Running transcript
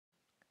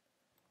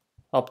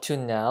Up to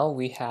now,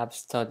 we have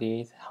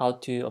studied how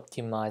to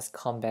optimize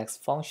convex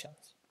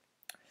functions.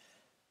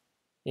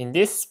 In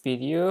this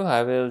video,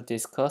 I will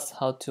discuss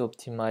how to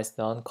optimize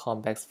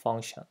non-convex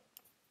function.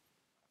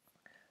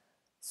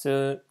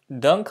 So,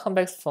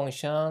 non-convex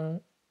function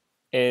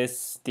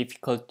is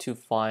difficult to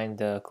find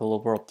the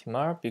global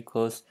optima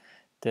because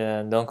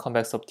the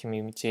non-convex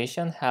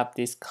optimization have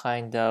this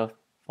kind of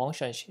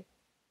function shape.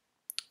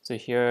 So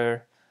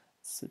here,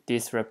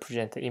 this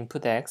represents the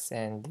input x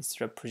and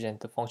this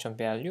represents the function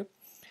value.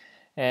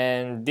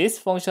 And this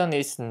function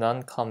is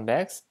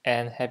non-convex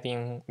and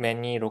having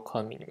many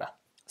local minima.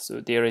 So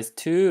there is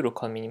two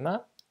local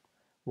minima,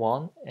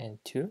 1 and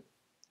 2.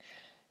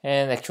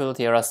 And actually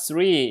there are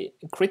three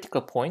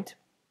critical points,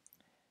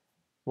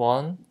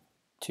 1,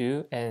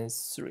 2, and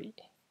 3.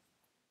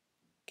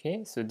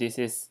 Okay, so this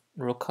is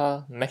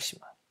local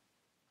maxima.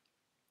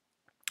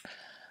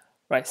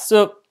 Right,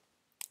 so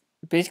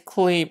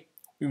basically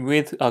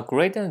with a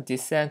gradient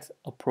descent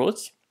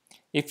approach,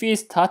 if we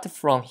start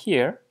from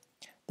here,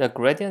 the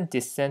gradient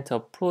descent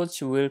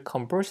approach will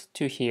converge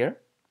to here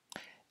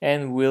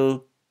and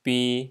will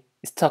be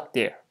stuck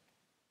there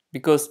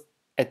because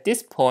at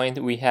this point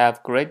we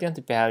have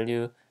gradient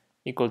value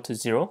equal to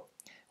 0,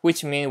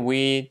 which means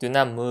we do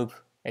not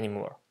move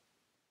anymore.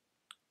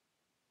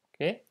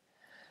 Okay,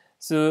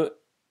 so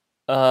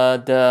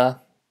the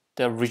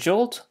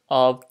result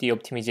of the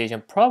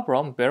optimization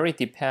problem very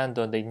depend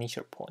on the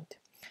initial point.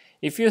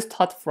 If you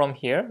start from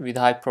here with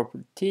high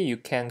probability, you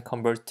can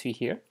convert to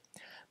here.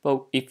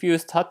 But if you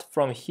start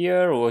from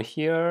here or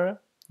here,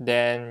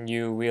 then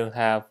you will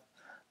have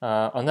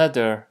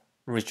another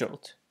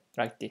result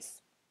like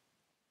this.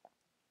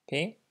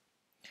 Okay.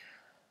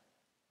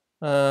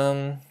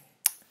 And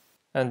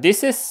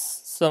this is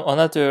some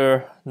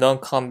another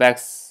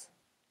non-convex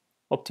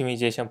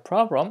optimization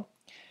problem.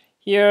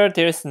 Here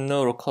there is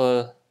no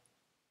local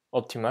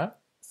optima.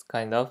 It's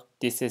kind of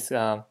this is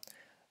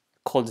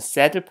called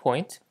saddle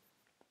point.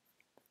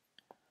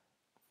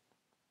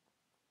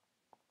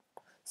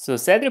 So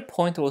saddle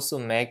point also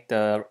make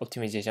the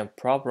optimization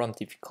problem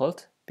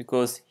difficult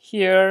because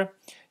here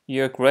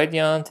your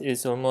gradient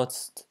is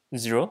almost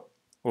 0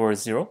 or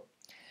 0,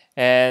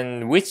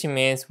 and which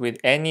means with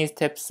any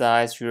step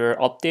size your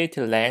update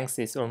length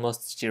is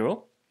almost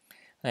 0,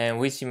 and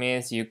which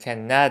means you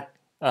cannot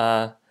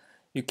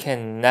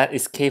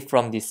escape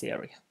from this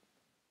area.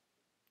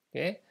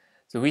 Okay,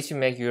 so which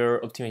make your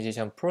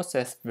optimization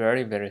process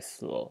very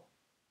slow.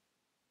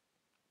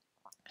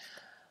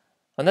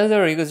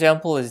 Another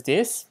example is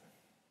this.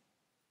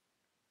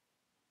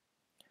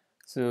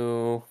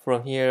 So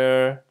from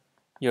here,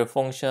 your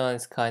function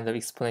is kind of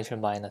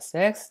exponential minus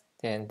x,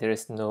 then there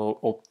is no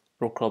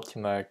local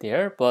optima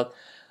there, but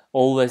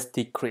always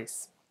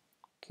decrease.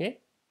 Okay,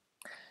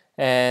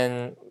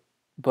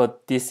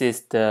 but this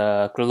is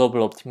the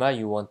global optima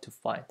you want to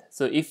find.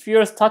 So if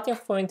your starting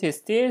point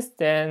is this,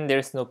 then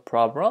there's no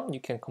problem,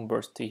 you can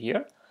convert to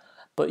here.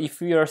 But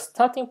if your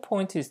starting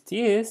point is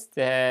this,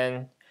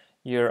 then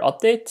your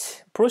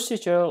update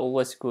procedure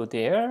always go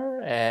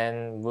there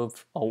and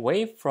move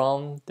away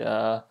from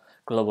the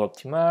global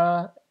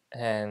optima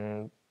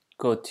and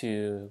go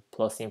to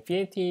plus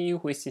infinity,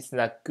 which is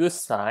not good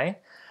sign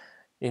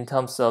in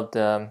terms of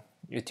the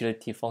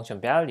utility function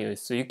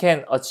values. So you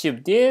can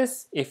achieve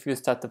this if you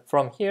start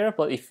from here,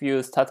 but if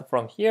you start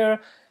from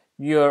here,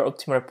 your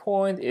optimal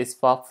point is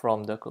far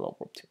from the global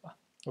optima.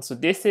 So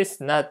this is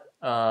not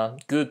a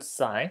good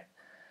sign.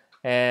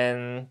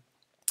 And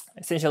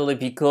essentially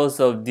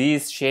because of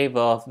this shape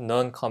of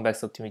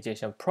non-convex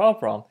optimization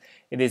problem,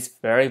 it is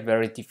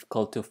very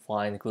difficult to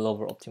find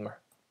global optima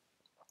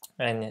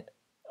and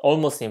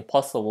almost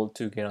impossible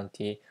to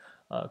guarantee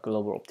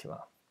global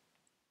optima.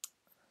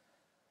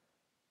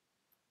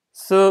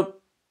 So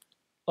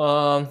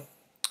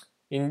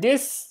in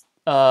this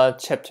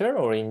chapter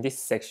or in this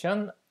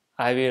section,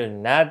 I will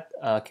not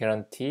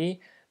guarantee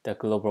the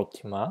global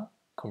optima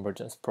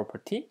convergence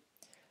property.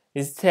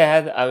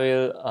 Instead, I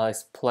will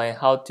explain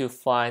how to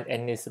find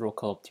any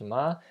local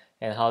optima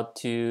and how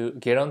to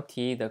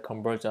guarantee the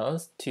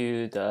convergence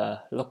to the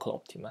local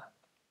optima.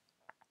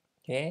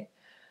 Okay,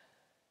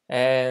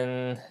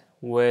 and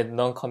with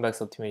non-convex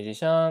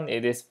optimization,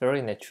 it is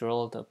very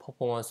natural. The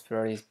performance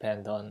very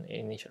depends on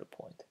initial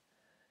point.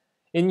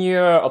 In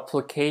your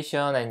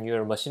application and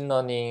your machine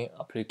learning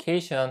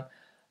application,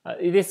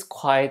 it is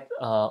quite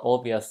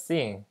obvious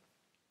thing.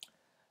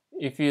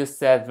 If you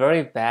set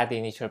very bad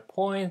initial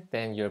point,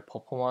 then your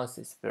performance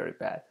is very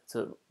bad.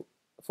 So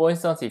for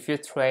instance, if you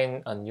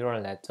train a neural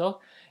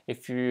network,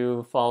 if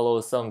you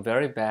follow some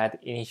very bad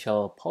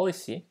initial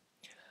policy,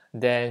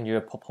 then your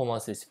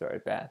performance is very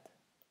bad.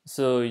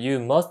 So you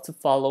must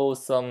follow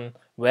some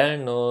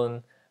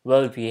well-known,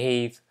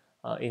 well-behaved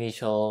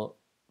initial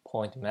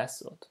point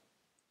method.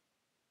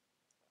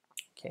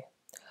 Okay.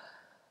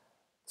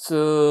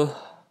 So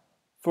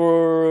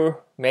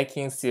for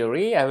making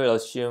theory, I will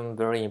assume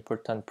very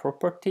important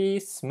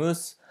property,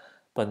 smooth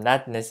but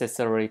not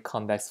necessarily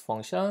convex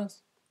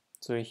functions.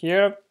 So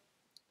here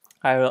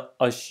I will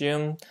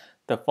assume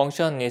the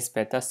function is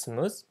beta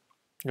smooth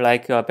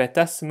like a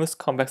beta smooth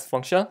convex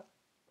function.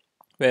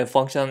 When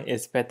function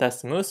is beta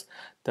smooth,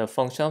 the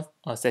function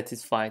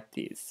satisfies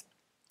this.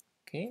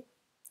 Okay.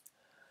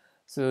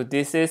 So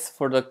this is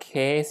for the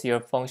case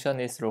your function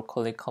is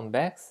locally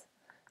convex,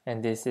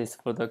 and this is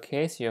for the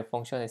case your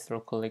function is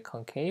locally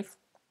concave.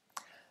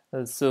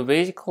 So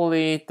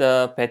basically,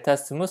 the beta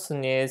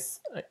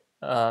smoothness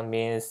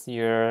means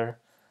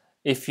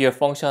if your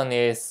function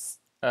is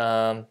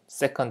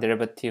second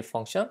derivative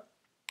function,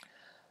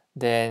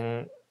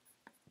 then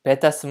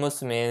beta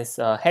smooth means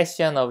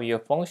Hessian of your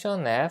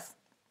function f.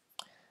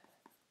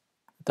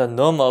 The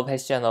norm of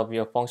Hessian of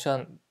your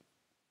function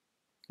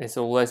is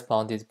always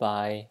bounded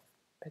by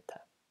beta.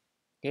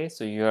 Okay,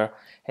 so your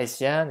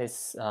Hessian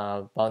is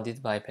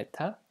bounded by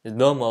beta. The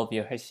norm of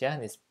your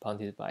Hessian is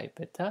bounded by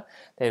beta.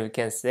 Then we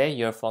can say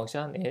your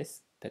function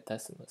is beta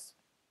smooth.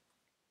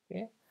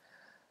 Okay,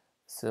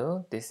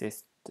 so this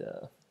is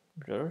the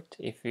result.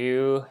 If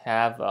you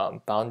have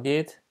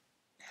bounded,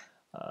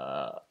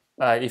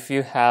 if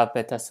you have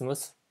beta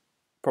smooth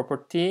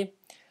property,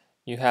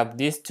 you have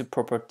these two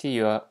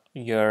property.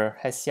 Your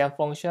Hessian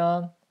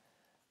function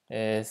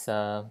is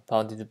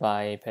bounded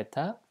by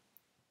beta,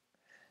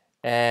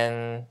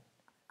 and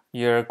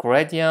your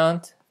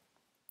gradient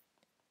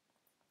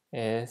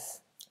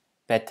is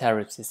beta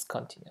ellipsis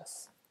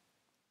continuous.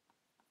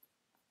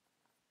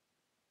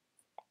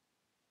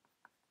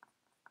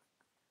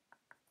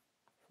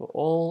 For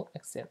all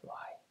x and y,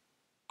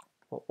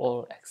 for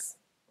all x.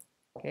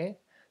 Okay,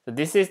 so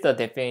this is the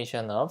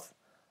definition of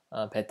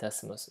beta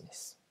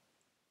smoothness.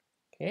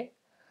 Okay,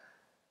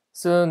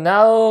 so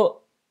now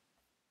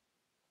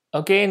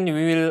again we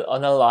will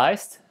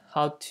analyze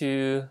how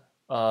to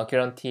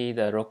guarantee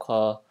the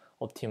local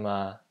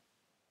optima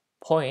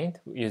point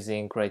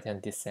using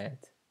gradient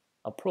descent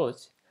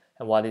approach,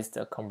 and what is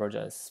the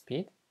convergence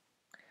speed.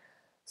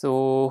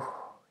 So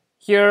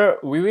here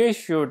we will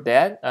show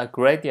that a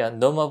gradient,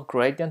 norm of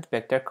gradient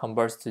vector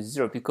converges to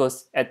 0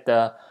 because at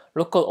the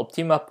local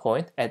optima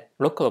point,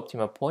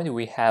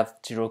 we have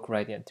 0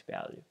 gradient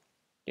value.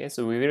 Okay,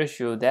 so we will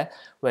show that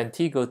when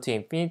t goes to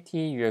infinity,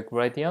 your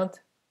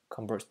gradient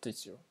converges to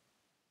 0.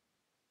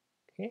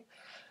 Okay,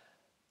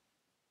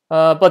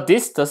 but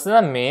this does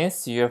not mean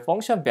your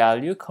function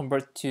value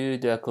converts to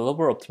the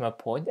global optima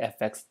point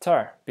fx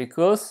star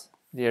because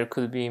there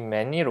could be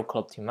many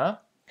local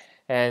optima.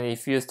 And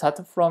if you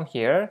start from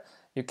here,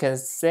 you can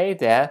say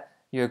that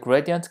your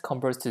gradient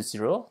converges to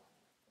 0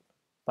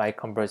 by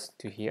converging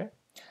to here.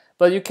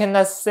 But you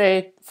cannot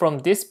say from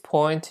this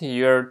point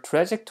your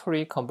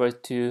trajectory converges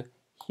to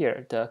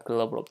here, the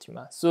global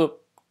optima. So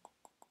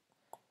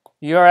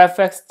your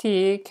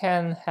fxt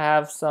can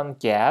have some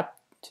gap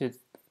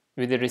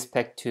with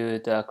respect to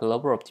the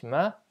global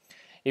optima,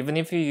 even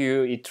if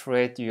you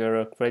iterate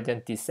your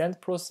gradient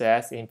descent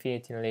process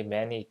infinitely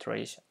many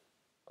iterations.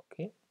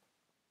 Okay.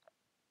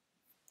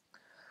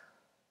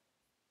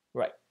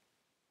 Right.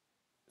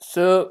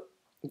 So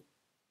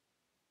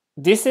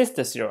this is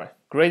the theorem,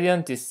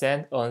 gradient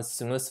descent on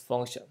smooth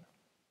function.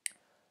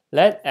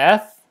 Let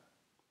f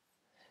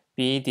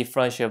be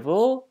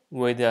differentiable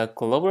with a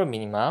global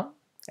minimum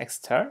x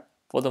star.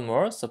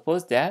 Furthermore,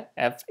 suppose that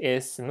f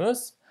is smooth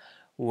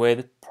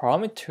with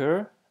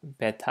parameter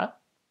beta,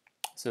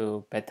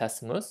 so beta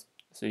smooth.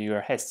 So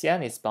your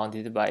Hessian is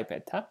bounded by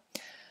beta.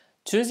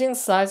 Choosing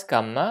size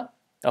gamma,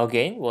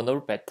 again 1 over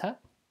beta.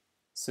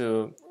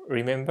 So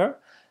remember,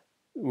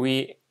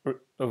 we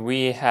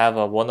have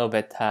a 1 over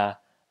beta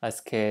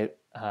scale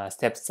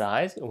step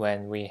size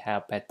when we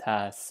have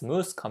beta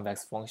smooth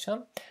convex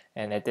function,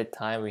 and at that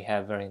time we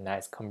have very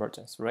nice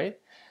convergence, right?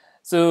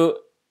 So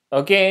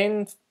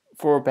again,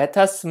 for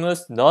beta smooth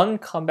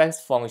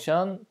non-convex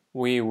function,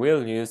 we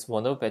will use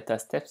 1 over beta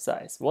step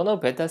size. 1 over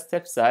beta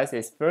step size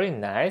is very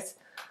nice,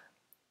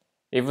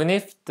 even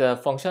if the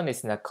function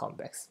is not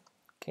convex.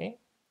 Okay.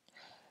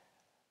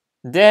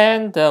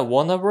 Then the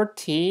 1 over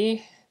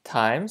t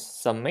times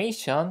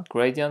summation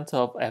gradient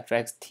of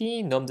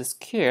fxt normed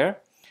square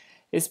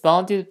is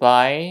bounded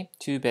by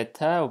 2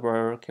 beta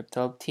over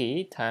capital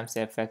T times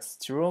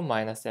fx0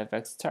 minus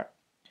fx star.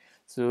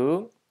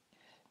 So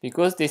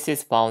because this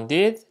is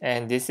bounded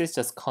and this is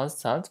just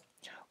constant,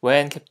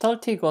 when capital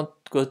T go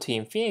to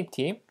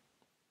infinity,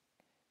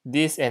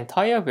 this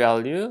entire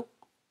value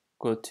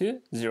go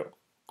to 0,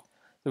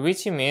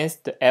 which means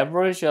the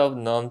average of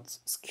normed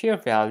square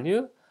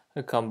value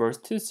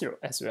converges to 0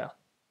 as well.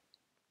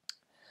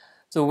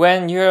 So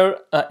when your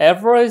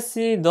average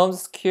normed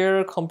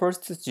square converges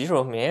to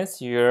 0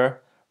 means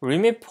your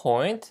limit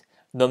point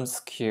normed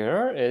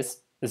square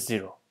is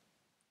 0.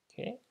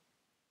 Okay.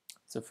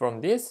 So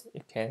from this,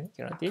 you can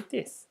guarantee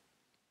this.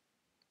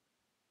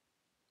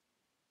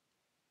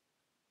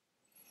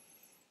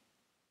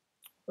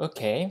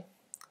 Okay.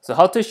 So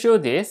how to show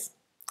this?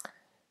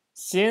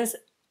 Since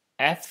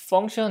f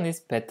function is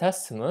beta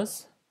smooth,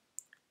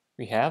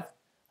 we have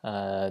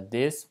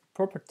this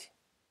property.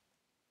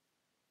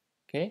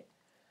 Okay.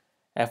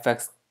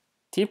 fxt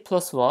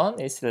plus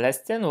 1 is less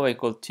than or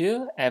equal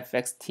to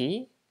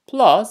fxt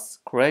plus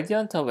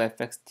gradient of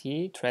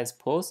fxt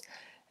transpose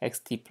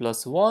xt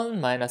plus 1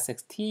 minus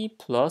xt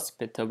plus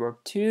beta over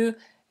 2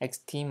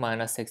 xt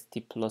minus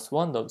xt plus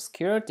 1 the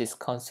square. This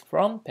comes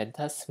from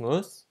beta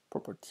smooth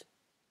property.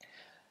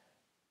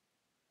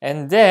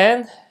 And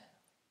then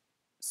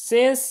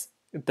since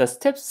the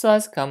step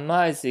size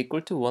gamma is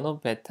equal to 1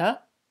 of beta,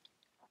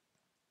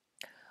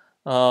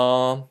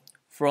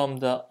 from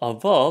the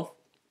above,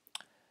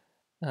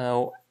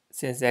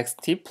 since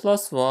xt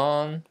plus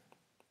 1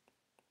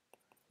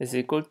 is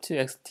equal to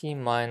xt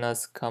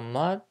minus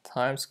gamma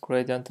times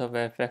gradient of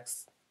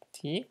fxt,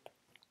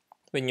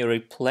 when you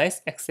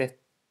replace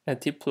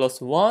xt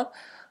plus 1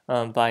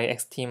 by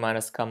xt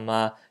minus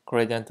gamma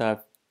gradient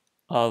of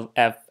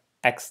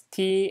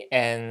fxt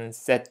and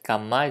set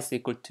gamma is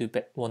equal to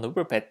 1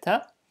 over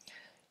beta,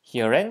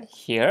 here and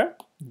here,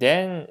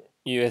 then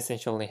you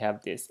essentially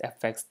have this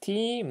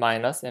fxt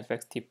minus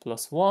fxt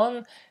plus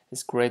 1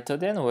 is greater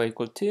than or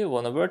equal to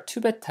 1 over 2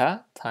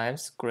 beta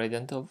times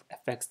gradient of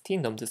fxt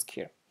norm to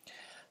square.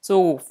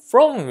 So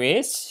from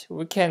which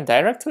we can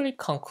directly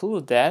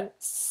conclude that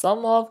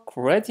sum of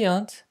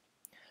gradient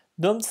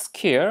norm to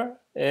square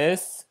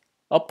is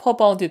upper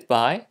bounded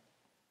by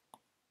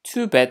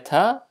 2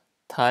 beta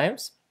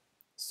times,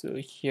 so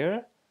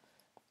here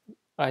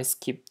I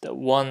skip the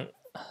one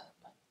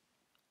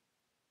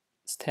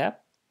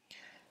step,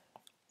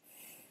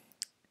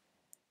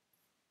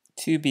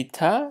 2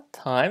 beta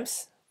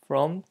times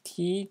from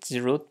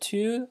t0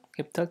 to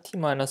capital T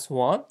minus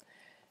 1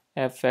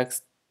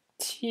 fxt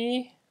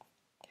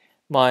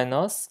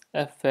minus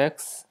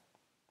fxt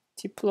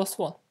plus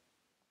 1.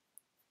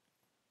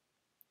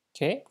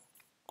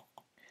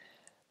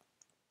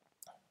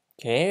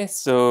 Okay,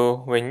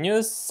 so when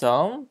you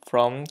sum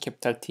from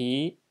capital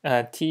T,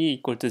 t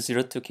equal to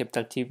 0 to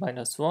capital T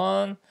minus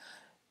 1,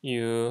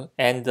 you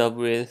end up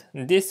with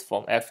this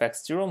form,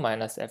 fx0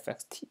 minus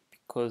fxt,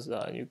 because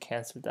you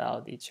canceled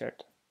out each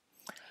other.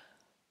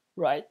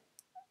 Right,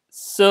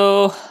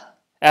 so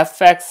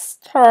fx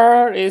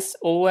star is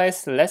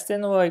always less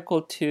than or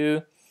equal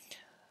to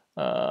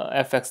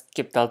fx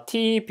capital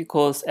T,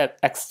 because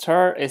x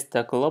star is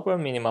the global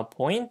minima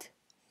point.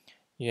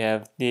 You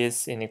have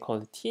this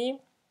inequality,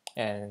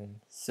 and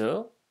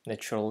so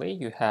naturally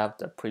you have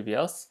the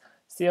previous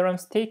theorem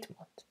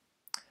statement.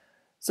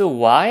 So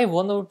why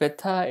 1 over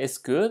beta is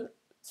good?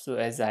 So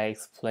as I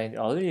explained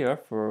earlier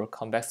for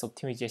convex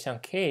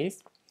optimization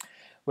case,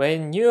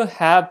 when you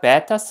have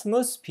beta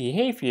smooth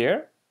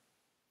behavior,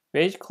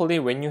 basically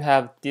when you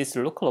have this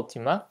local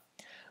optima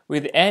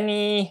with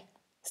any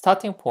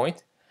starting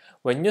point,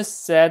 when you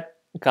set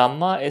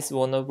gamma is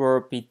 1 over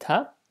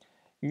beta,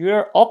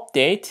 your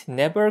update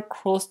never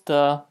crossed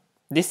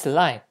this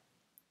line.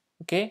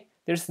 Okay,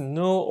 there's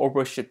no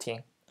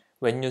overshooting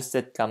when you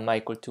set gamma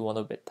equal to 1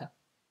 over beta.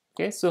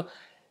 Okay, so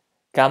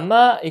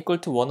gamma equal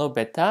to 1 over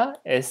beta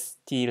is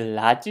the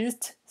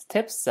largest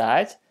step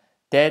size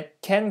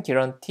that can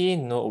guarantee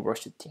no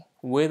overshooting.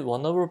 With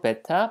 1 over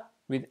beta,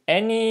 with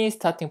any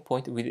starting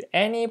point, with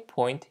any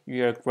point,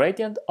 your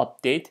gradient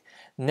update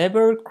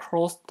never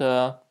crossed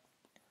the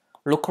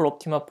local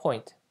optima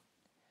point.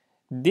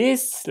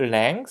 This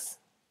length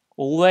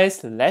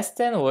always less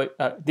than or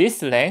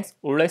this length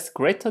always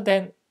greater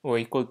than or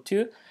equal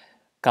to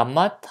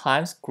gamma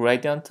times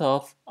gradient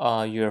of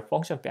your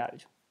function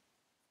value.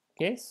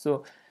 Okay,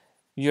 so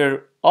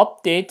your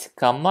update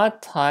gamma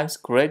times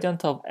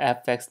gradient of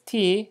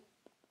fxt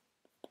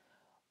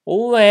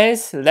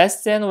always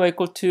less than or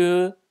equal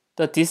to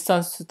the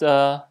distance to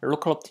the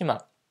local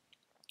optima.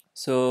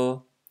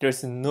 So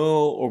there's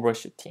no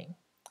overshooting.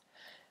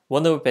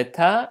 1 over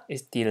beta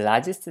is the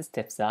largest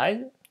step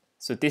size,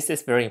 so this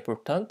is very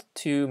important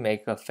to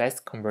make a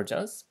fast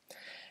convergence.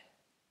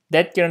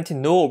 That guarantees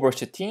no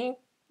overshooting.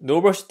 No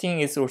overshooting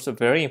is also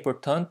very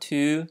important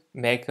to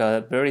make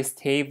a very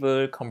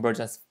stable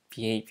convergence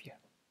behavior.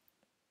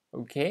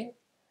 Okay,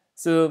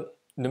 so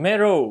no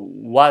matter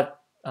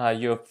what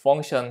your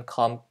function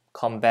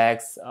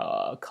convex,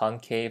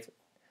 concave,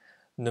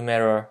 no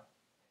matter,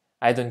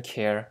 I don't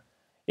care.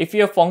 If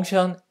your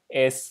function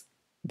is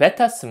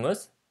beta smooth,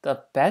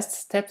 the best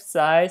step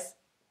size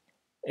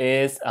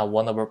is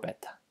 1 over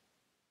beta,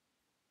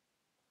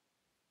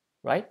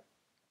 right?